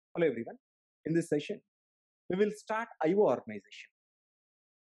Hello everyone. In this session, we will start IO organization.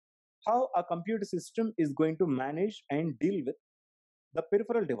 How a computer system is going to manage and deal with the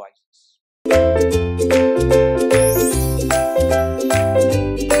peripheral devices.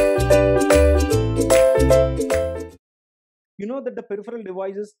 You know that the peripheral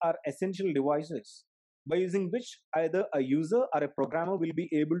devices are essential devices by using which either a user or a programmer will be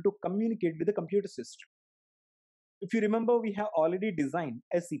able to communicate with the computer system. If you remember, we have already designed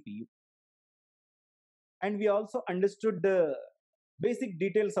a CPU and we also understood the basic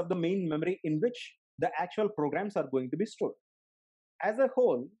details of the main memory in which the actual programs are going to be stored. As a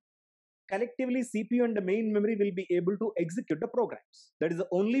whole, collectively CPU and the main memory will be able to execute the programs. That is the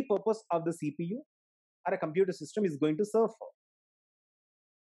only purpose of the CPU or a computer system is going to serve for.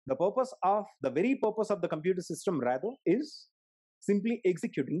 The very purpose of the computer system rather is simply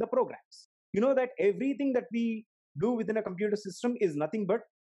executing the programs. You know that everything that we do within a computer system is nothing but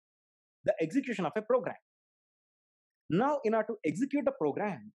the execution of a program. Now, in order to execute the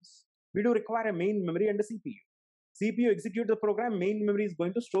programs, we do require a main memory and a CPU. CPU executes the program, main memory is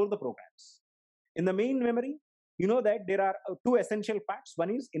going to store the programs. In the main memory, you know that there are two essential parts.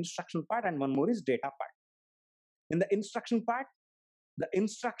 One is instruction part and one more is data part. In the instruction part, the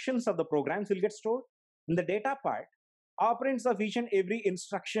instructions of the programs will get stored. In the data part, operands of each and every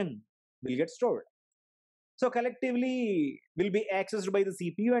instruction will get stored. So collectively will be accessed by the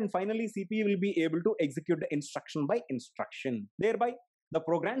CPU, and finally CPU will be able to execute the instruction by instruction. Thereby, the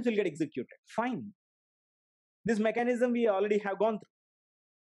programs will get executed. Fine. This mechanism we already have gone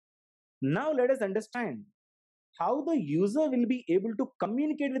through. Now let us understand how the user will be able to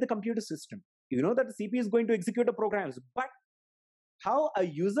communicate with the computer system. You know that the CPU is going to execute the programs, but how a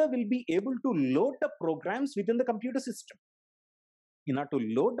user will be able to load the programs within the computer system. In order to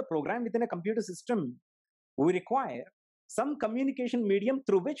load the program within a computer system, we require some communication medium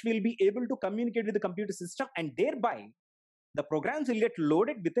through which we'll be able to communicate with the computer system, and thereby the programs will get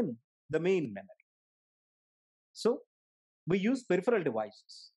loaded within the main memory. So we use peripheral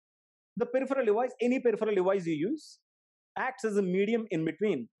devices. The peripheral device, any peripheral device you use, acts as a medium in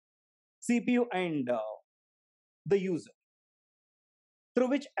between CPU and the user, through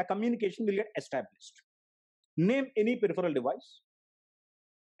which a communication will get established. Name any peripheral device.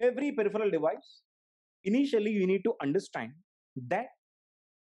 Every peripheral device, initially you need to understand that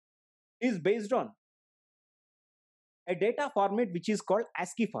is based on a data format which is called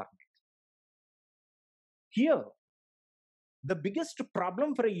ASCII format. Here, the biggest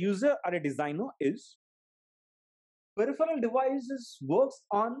problem for a user or a designer is peripheral devices works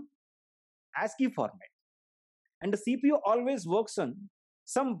on ASCII format, and the CPU always works on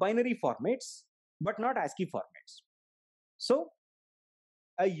some binary formats but not ASCII formats. So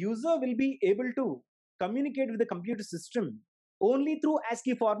a user will be able to communicate with the computer system only through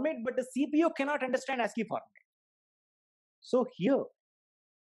ASCII format, but the CPU cannot understand ASCII format. So here,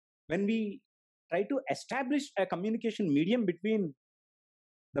 when we try to establish a communication medium between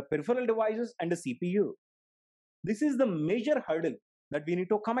the peripheral devices and the CPU, this is the major hurdle that we need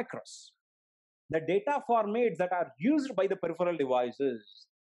to come across. The data formats that are used by the peripheral devices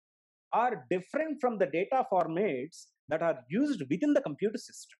are different from the data formats that are used within the computer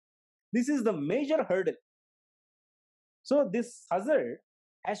system. This is the major hurdle. So this hazard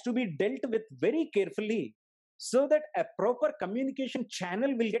has to be dealt with very carefully so that a proper communication channel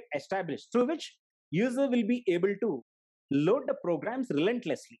will get established through which user will be able to load the programs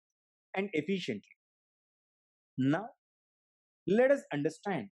relentlessly and efficiently. Now, let us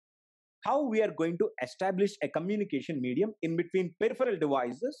understand how we are going to establish a communication medium in between peripheral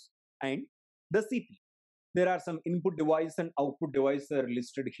devices and the CPU. There are some input device and output devices are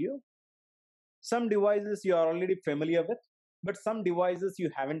listed here. Some devices you are already familiar with, but some devices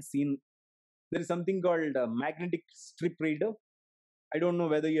you haven't seen. There is something called a magnetic strip reader. I don't know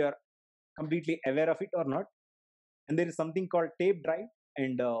whether you are completely aware of it or not. And there is something called tape drive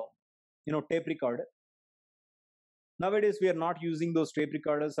and tape recorder. Nowadays we are not using those tape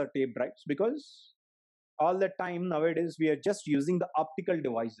recorders or tape drives because all the time nowadays we are just using the optical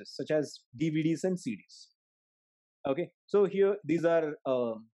devices such as DVDs and CDs. Okay, so here these are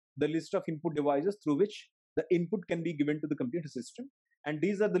the list of input devices through which the input can be given to the computer system, and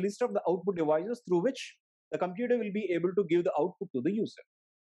these are the list of the output devices through which the computer will be able to give the output to the user.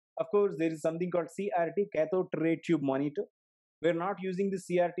 Of course, there is something called CRT, cathode ray tube monitor. We're not using the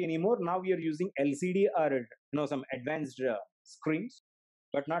CRT anymore. Now we are using LCD or some advanced screens,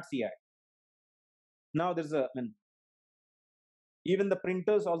 but not CRT. Now there's even the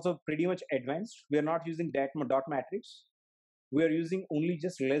printers also pretty much advanced. We are not using dot matrix. We are using only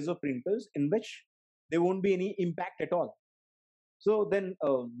just laser printers in which there won't be any impact at all. So then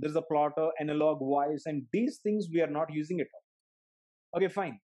there's a plotter, analog voice, and these things we are not using at all. Okay,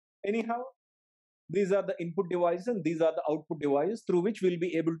 fine. Anyhow, these are the input devices and these are the output devices through which we'll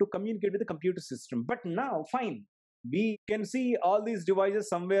be able to communicate with the computer system. But now, fine, we can see all these devices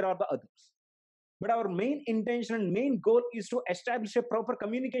somewhere or the others. But our main intention and main goal is to establish a proper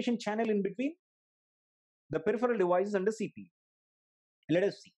communication channel in between the peripheral devices and the CPU. Let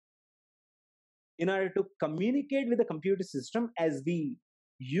us see. In order to communicate with the computer system as we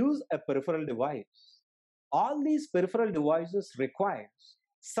use a peripheral device, all these peripheral devices requires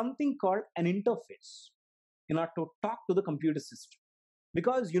something called an interface in order to talk to the computer system.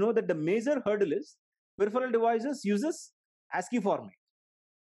 Because you know that the major hurdle is peripheral devices uses ASCII format.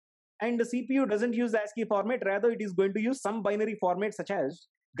 And the CPU doesn't use the ASCII format, rather it is going to use some binary format such as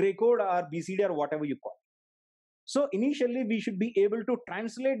gray code or BCD or whatever you call it. So initially we should be able to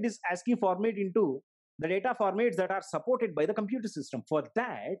translate this ASCII format into the data formats that are supported by the computer system. For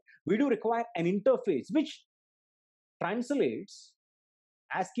that, we do require an interface which translates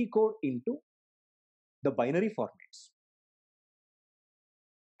ASCII code into the binary formats.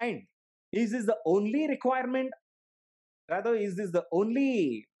 And is this the only requirement? Rather, is this the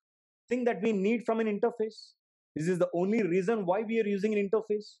only thing that we need from an interface? Is this the only reason why we are using an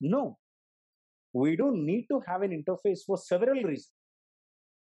interface? No. We do need to have an interface for several reasons.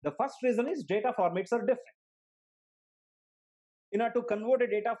 The first reason is data formats are different. In order to convert a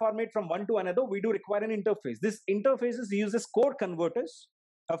data format from one to another, we do require an interface. This interface uses code converters.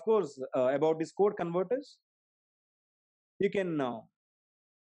 Of course, about these code converters, you can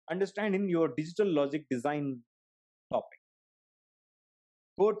understand in your digital logic design topic.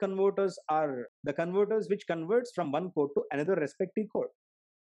 Code converters are the converters which converts from one code to another respective code.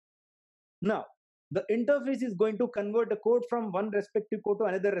 Now, the interface is going to convert the code from one respective code to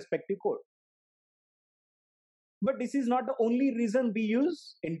another respective code. But this is not the only reason we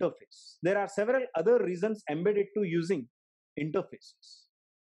use interface. There are several other reasons embedded to using interfaces.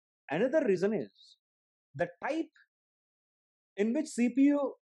 Another reason is the type in which CPU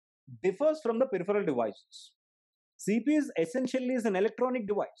differs from the peripheral devices. CPU is essentially an electronic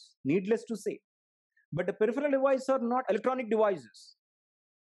device, needless to say. But the peripheral devices are not electronic devices.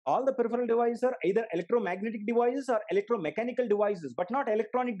 All the peripheral devices are either electromagnetic devices or electromechanical devices, but not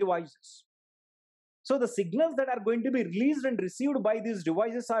electronic devices. So the signals that are going to be released and received by these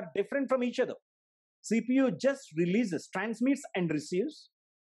devices are different from each other. CPU just releases, transmits and receives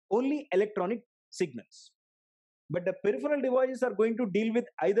only electronic signals. But the peripheral devices are going to deal with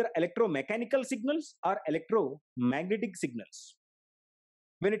either electromechanical signals or electromagnetic signals.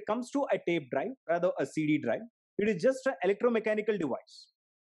 When it comes to a tape drive, rather a CD drive, it is just an electromechanical device.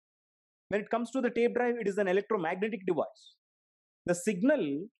 When it comes to the tape drive, it is an electromagnetic device. The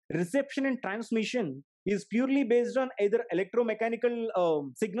signal reception and transmission is purely based on either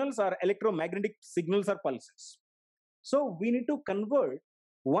electromechanical signals or electromagnetic signals or pulses. So we need to convert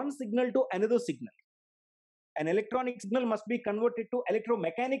one signal to another signal. An electronic signal must be converted to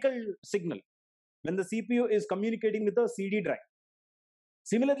electromechanical signal when the CPU is communicating with the CD drive.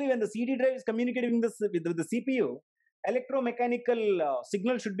 Similarly, when the CD drive is communicating with the CPU, electromechanical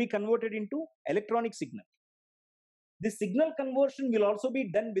signal should be converted into electronic signal. This signal conversion will also be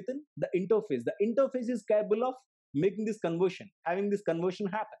done within the interface. The interface is capable of making this conversion, having this conversion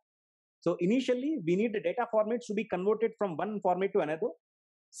happen. So initially, we need the data formats to be converted from one format to another.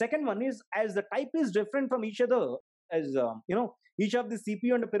 Second one is, as the type is different from each other, as each of the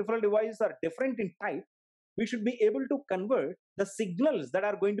CPU and the peripheral devices are different in type, we should be able to convert the signals that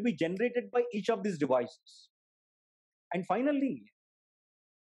are going to be generated by each of these devices. And finally,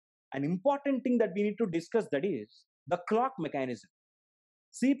 an important thing that we need to discuss, that is the clock mechanism.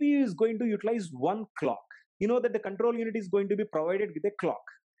 CPU is going to utilize one clock. You know that the control unit is going to be provided with a clock,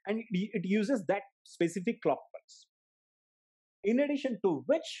 and it uses that specific clock pulse. In addition to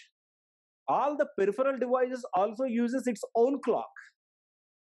which, all the peripheral devices also uses its own clock.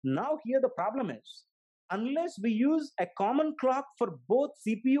 Now here the problem is, unless we use a common clock for both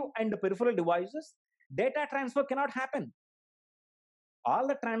CPU and the peripheral devices, data transfer cannot happen. All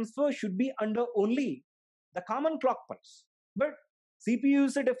the transfer should be under only the common clock pulse. But CPU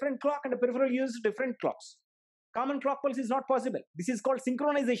uses a different clock and the peripheral uses different clocks. Common clock pulse is not possible. This is called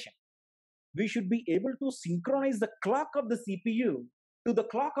synchronization. We should be able to synchronize the clock of the CPU to the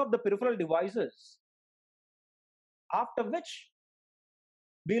clock of the peripheral devices, after which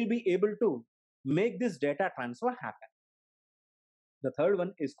we'll be able to make this data transfer happen. The third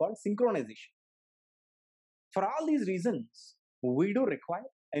one is called synchronization. For all these reasons, we do require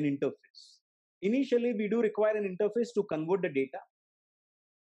an interface. Initially, we do require an interface to convert the data.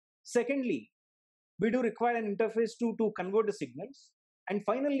 Secondly, We do require an interface to convert the signals. And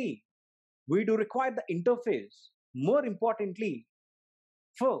finally, we do require the interface, more importantly,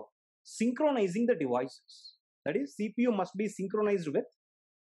 for synchronizing the devices. That is, CPU must be synchronized with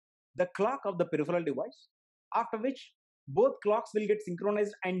the clock of the peripheral device, after which both clocks will get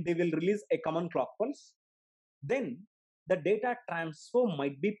synchronized and they will release a common clock pulse. Then the data transfer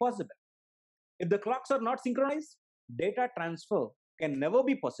might be possible. If the clocks are not synchronized, data transfer can never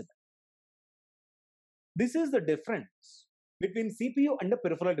be possible. This is the difference between CPU and the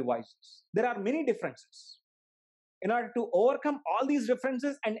peripheral devices. There are many differences. In order to overcome all these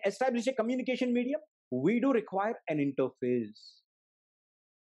differences and establish a communication medium, we do require an interface.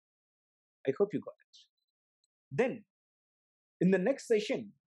 I hope you got it. Then, in the next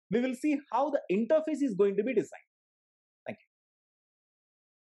session, we will see how the interface is going to be designed.